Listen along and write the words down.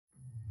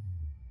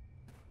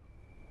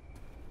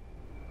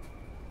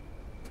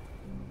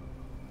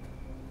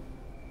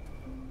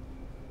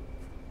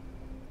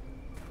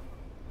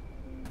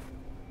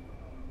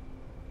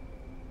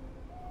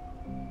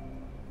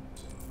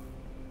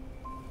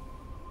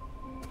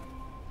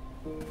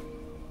Alarm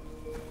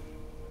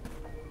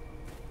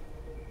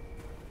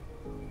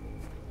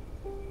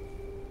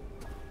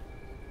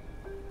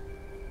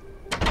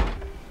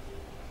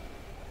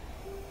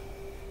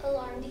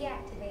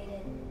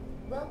deactivated.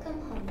 Welcome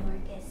home,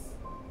 Markus.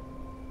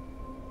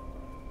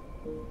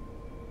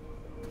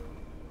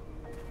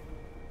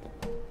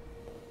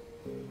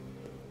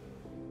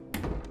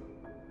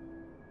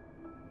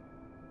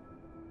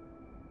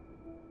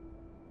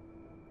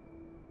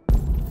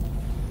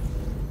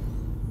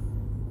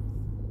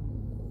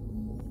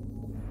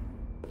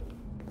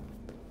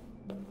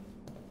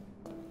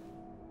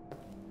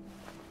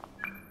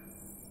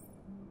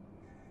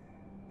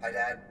 Hi,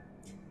 Dad.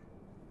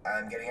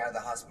 I'm getting out of the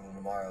hospital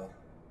tomorrow.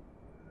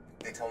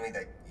 They told me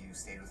that you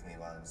stayed with me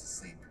while I was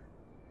asleep.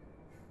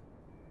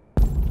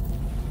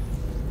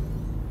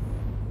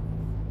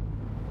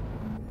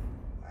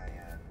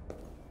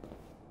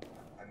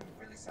 I'm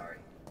really sorry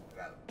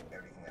about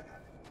everything that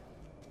happened.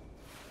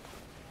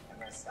 I'm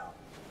gonna stop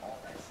all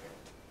that shit.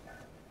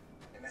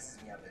 It messes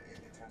me up.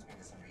 It turns me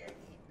into somebody I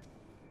hate.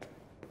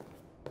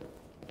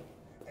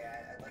 Hey,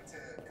 I'd like to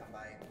come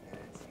by and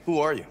see you. Who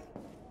are you?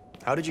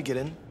 How did you get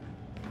in?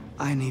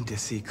 I need to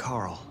see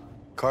Carl.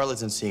 Carl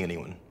isn't seeing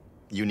anyone.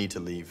 You need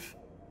to leave.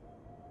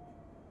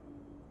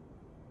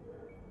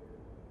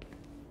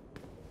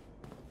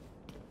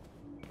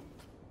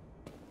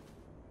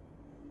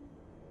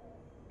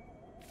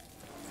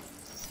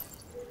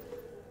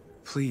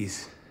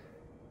 Please.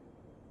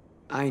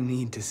 I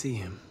need to see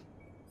him.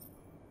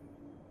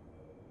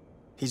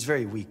 He's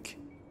very weak.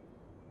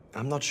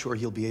 I'm not sure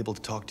he'll be able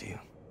to talk to you.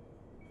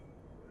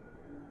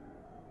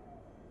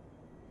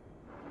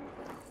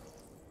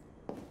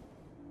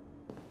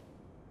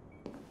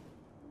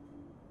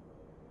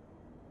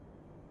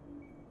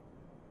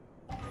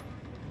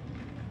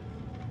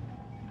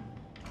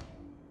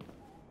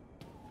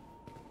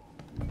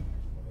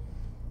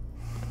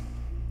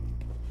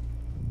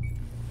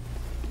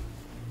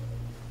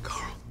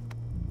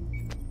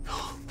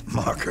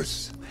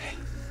 Markus,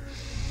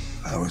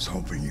 I was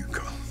hoping you'd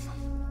come.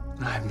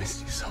 I've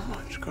missed you so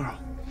much, Carl.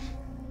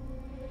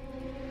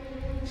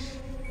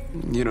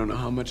 You don't know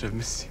how much I've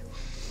missed you.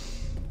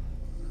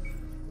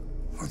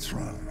 What's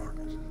wrong,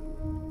 Markus?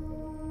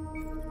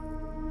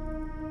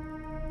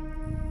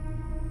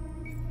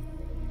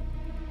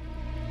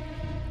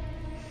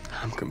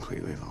 I'm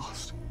completely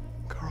lost,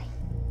 Carl.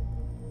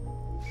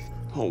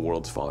 The whole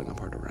world's falling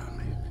apart around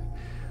me.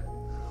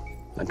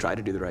 I tried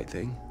to do the right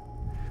thing.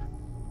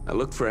 I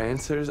looked for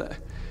answers.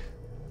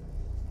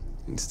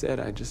 Instead,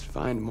 I just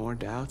find more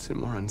doubts and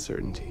more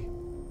uncertainty.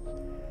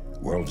 The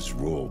world is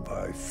ruled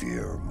by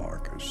fear,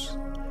 Markus.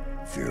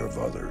 Fear of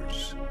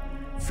others.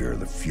 Fear of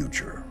the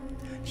future.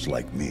 It's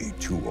like me,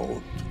 too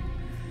old.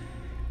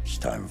 It's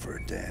time for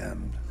a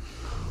damned.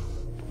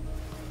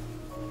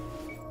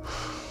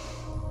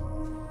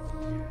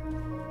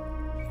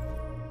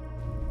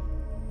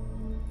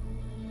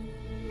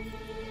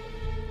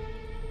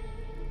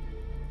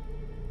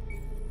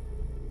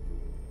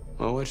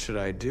 Well, what should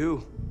I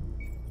do?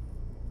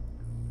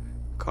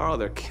 Carl,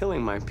 they're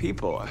killing my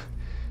people.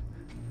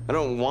 I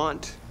don't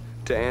want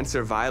to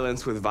answer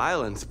violence with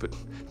violence, but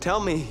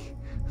tell me,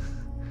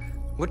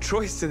 what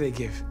choice do they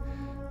give?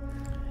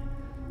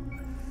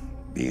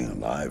 Being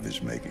alive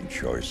is making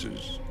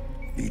choices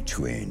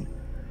between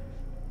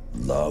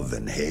love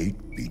and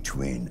hate,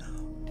 between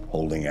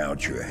holding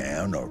out your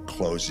hand or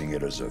closing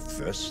it as a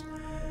fist.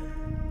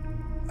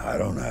 I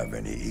don't have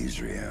any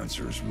easy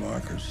answers,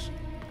 Markus.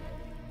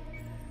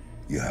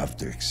 You have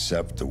to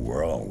accept the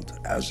world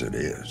as it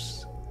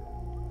is,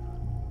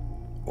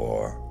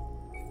 or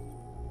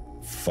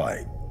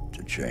fight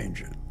to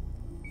change it.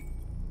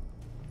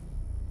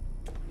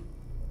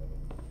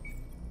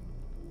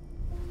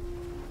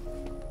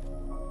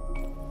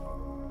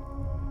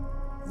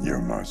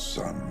 You're my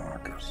son,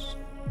 Markus.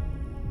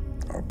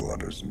 Our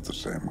blood isn't the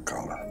same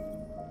color,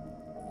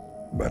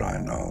 but I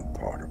know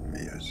part of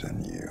me is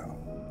in you.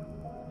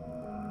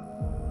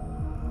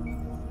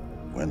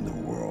 When the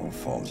world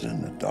falls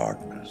into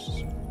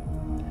darkness,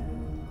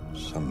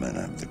 some men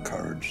have the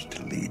courage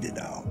to lead it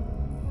out.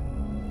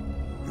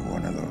 You're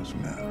one of those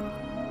men.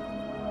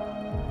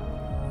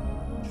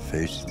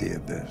 Face the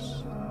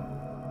abyss,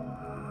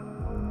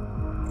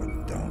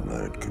 but don't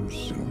let it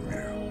consume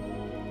you.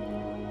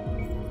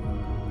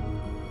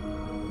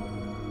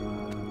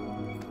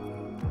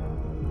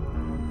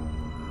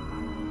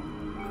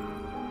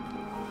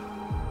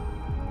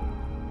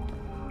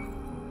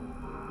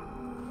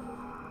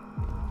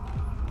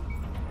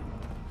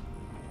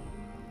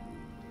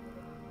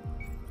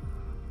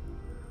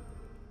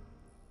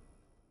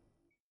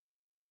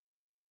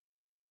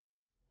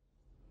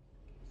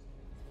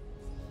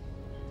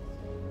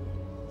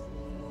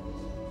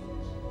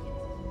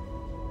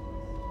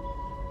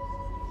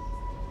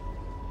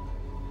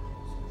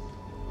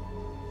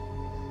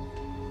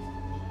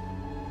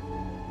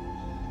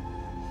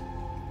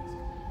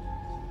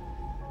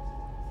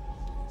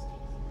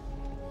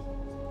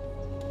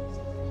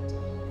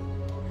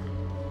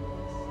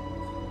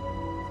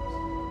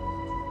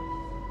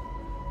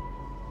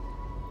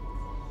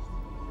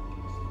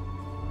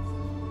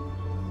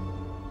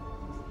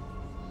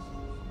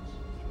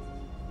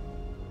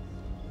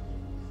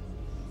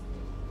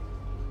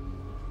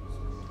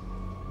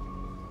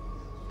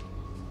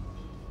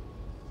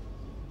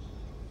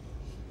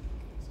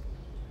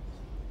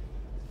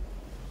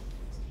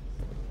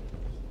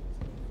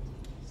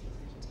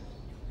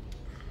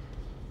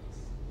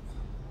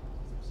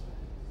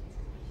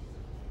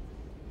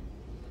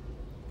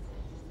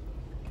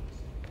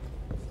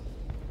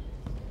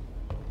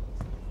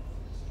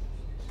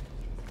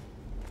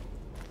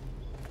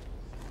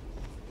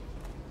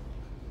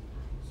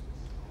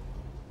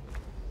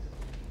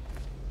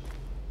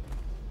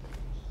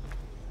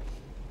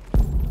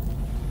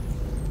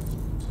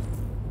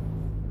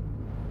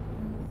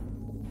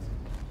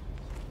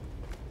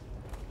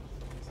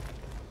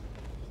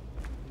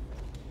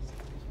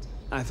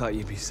 I thought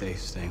you'd be safe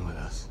staying with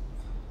us.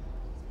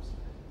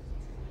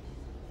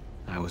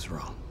 I was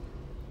wrong.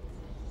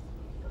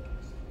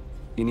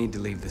 You need to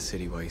leave the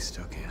city while you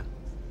still can.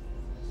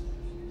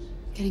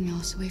 Getting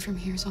Alice away from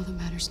here is all that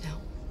matters now.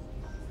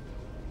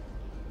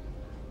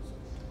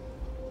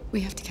 We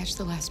have to catch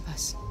the last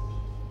bus.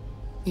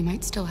 We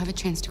might still have a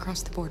chance to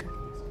cross the border.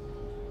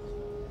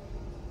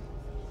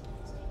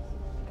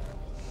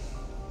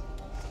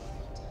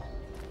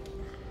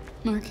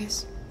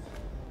 Markus.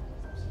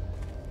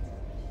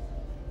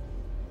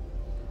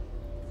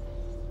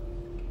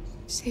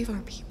 Save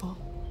our people.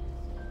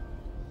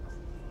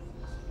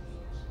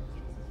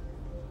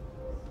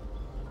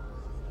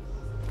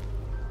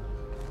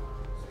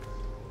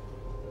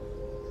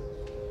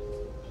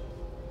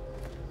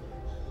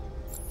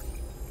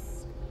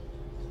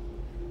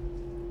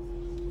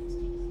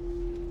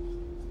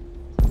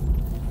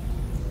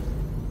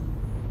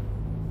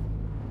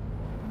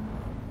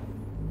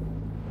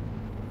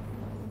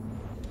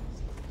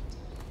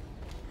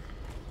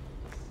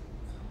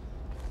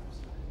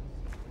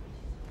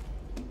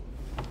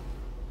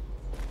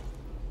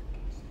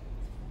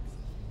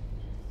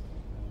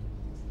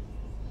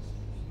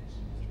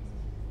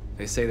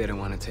 They say they don't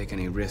want to take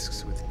any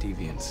risks with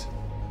deviants.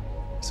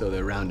 So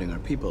they're rounding our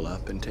people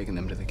up and taking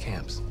them to the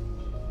camps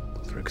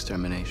for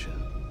extermination.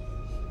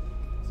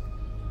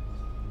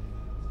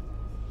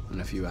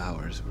 In a few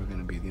hours, we're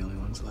gonna be the only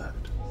ones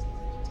left.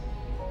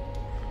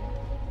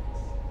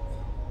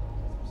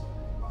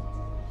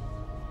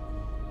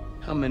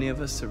 How many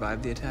of us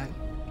survived the attack?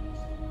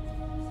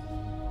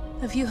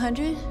 A few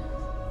hundred?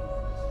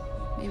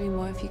 Maybe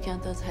more if you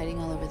count those hiding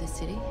all over the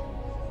city.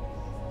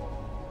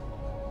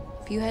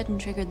 If you hadn't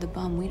triggered the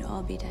bomb, we'd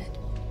all be dead.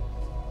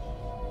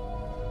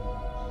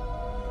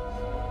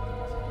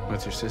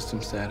 What's your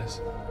system status?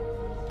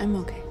 I'm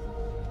okay.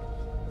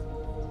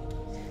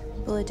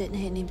 Bullet didn't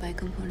hit any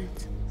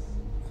bicomponents.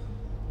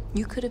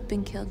 You could have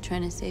been killed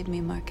trying to save me,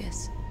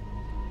 Markus.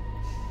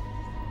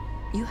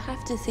 You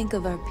have to think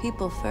of our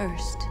people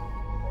first.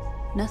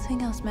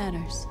 Nothing else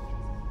matters.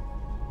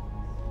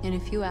 In a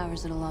few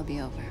hours, it'll all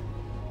be over.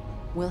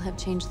 We'll have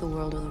changed the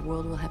world, or the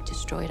world will have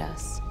destroyed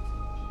us.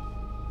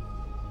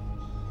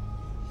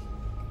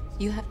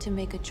 You have to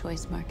make a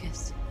choice,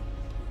 Markus.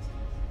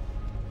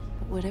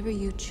 But whatever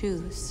you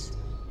choose,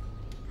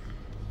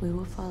 we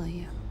will follow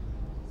you.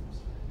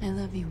 I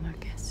love you,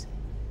 Markus.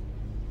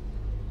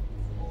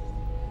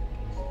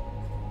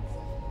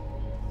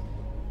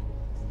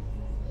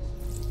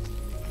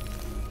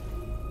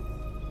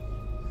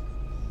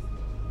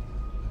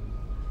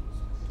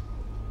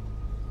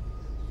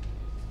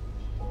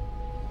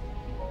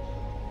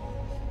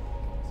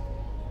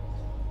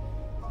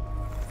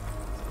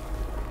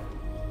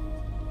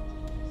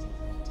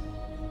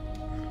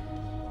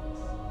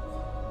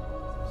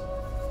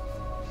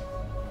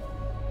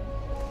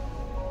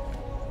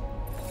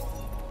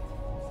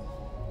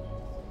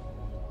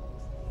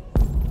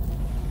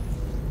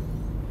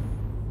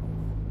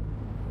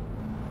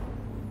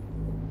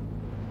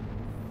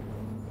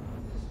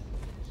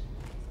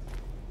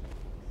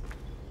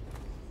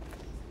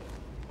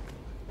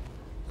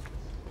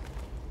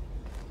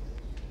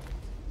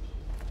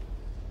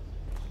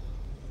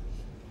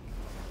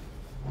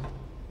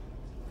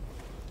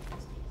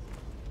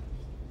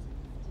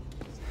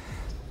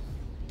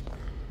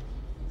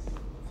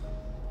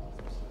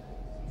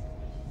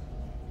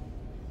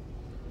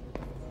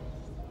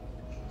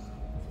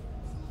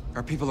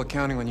 Our people are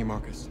counting on you,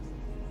 Markus.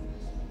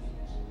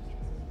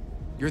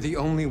 You're the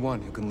only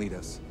one who can lead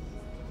us.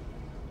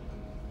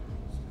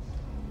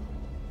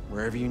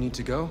 Wherever you need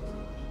to go,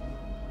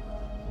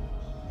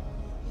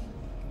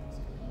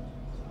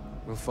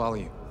 we'll follow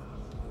you.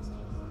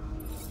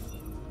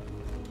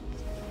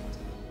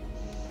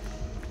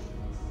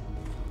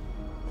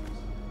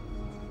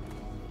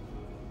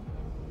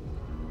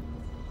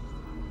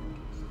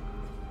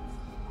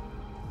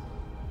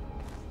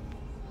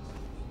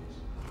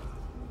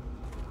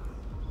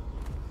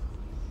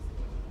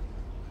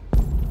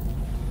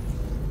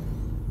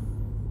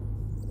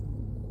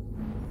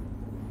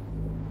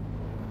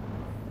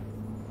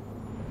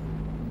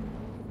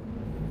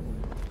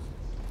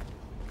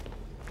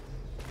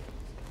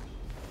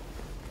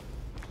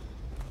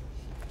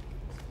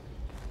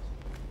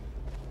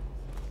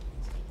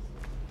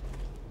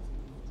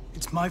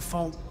 It's my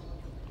fault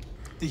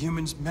the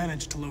humans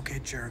managed to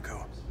locate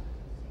Jericho.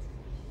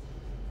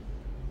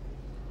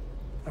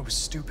 I was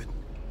stupid.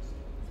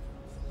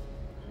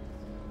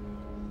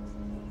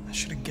 I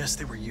should have guessed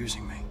they were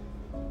using me.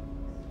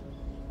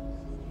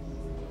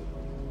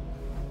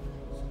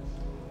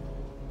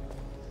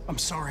 I'm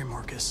sorry,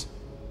 Markus.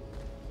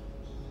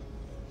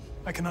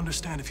 I can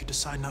understand if you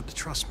decide not to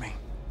trust me.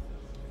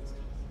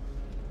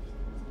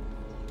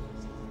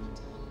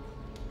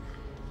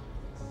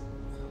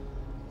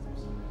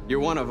 You're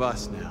one of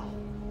us now.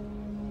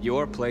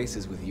 Your place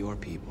is with your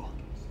people.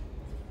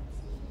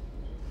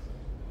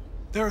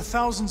 There are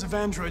thousands of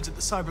androids at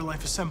the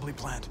CyberLife assembly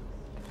plant.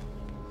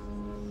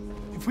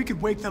 If we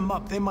could wake them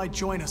up, they might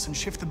join us and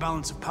shift the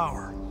balance of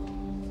power.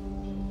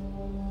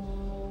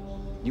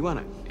 You want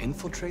to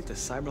infiltrate the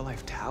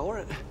CyberLife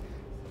Tower?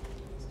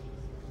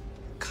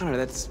 Connor,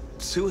 that's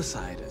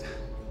suicide.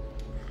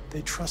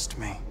 They trust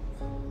me.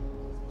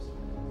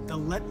 They'll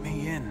let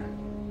me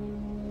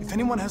in. If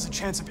anyone has a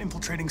chance of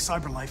infiltrating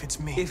CyberLife, it's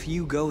me. If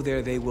you go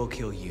there, they will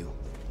kill you.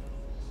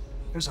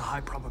 There's a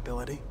high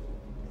probability.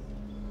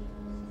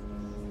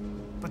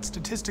 But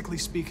statistically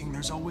speaking,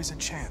 there's always a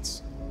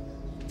chance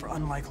for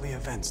unlikely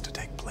events to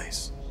take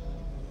place.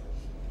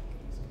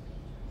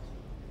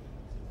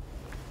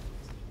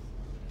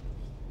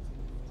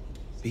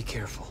 Be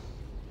careful.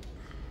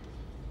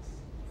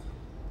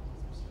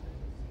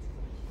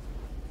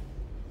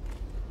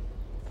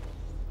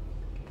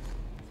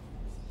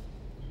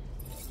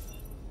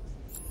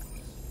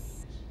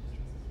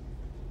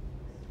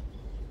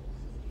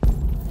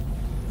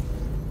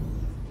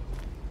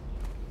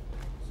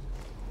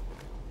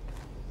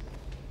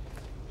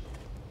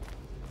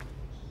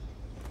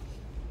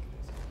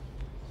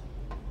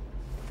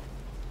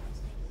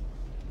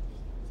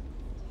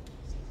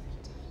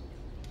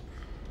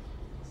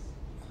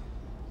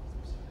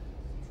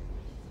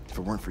 If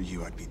it weren't for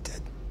you, I'd be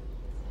dead.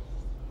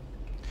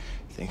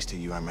 Thanks to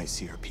you, I might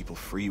see our people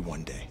free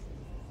one day.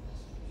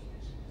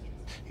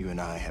 You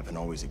and I haven't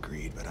always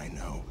agreed, but I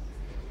know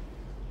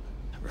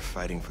that we're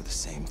fighting for the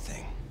same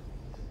thing.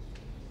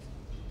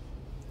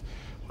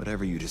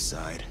 Whatever you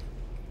decide,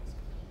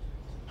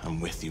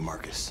 I'm with you,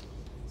 Markus.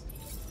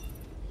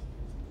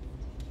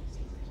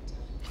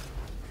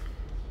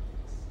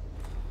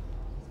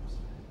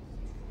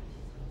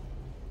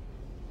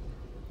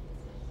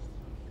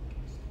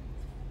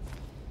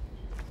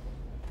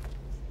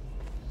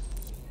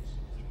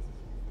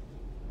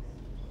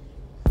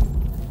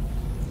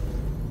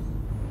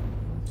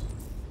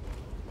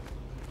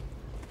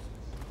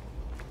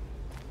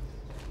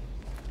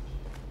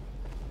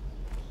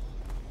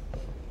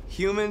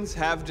 Humans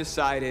have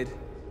decided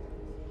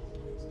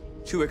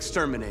to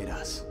exterminate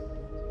us.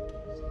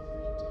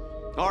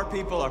 Our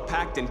people are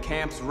packed in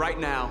camps right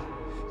now,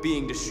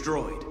 being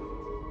destroyed.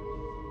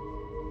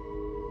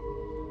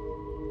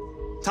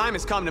 Time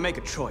has come to make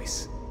a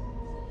choice.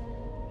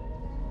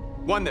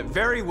 One that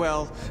very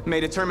well may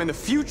determine the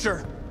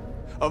future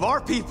of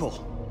our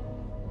people.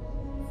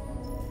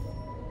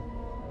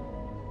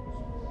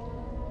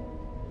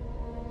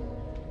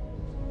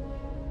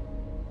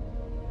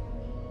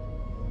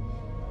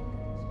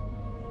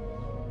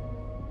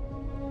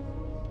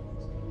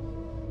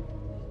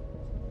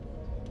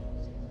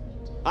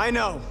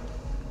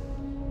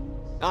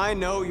 I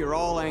know you're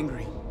all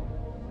angry.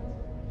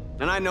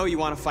 And I know you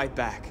want to fight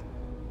back.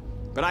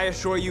 But I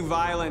assure you,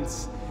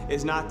 violence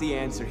is not the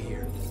answer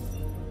here.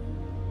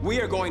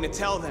 We are going to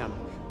tell them,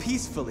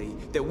 peacefully,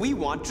 that we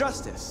want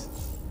justice.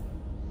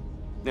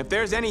 And if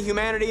there's any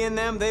humanity in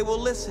them, they will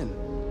listen.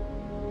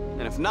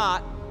 And if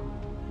not,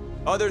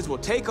 others will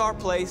take our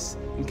place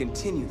and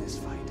continue this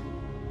fight.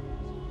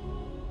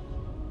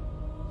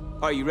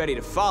 Are you ready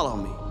to follow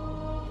me?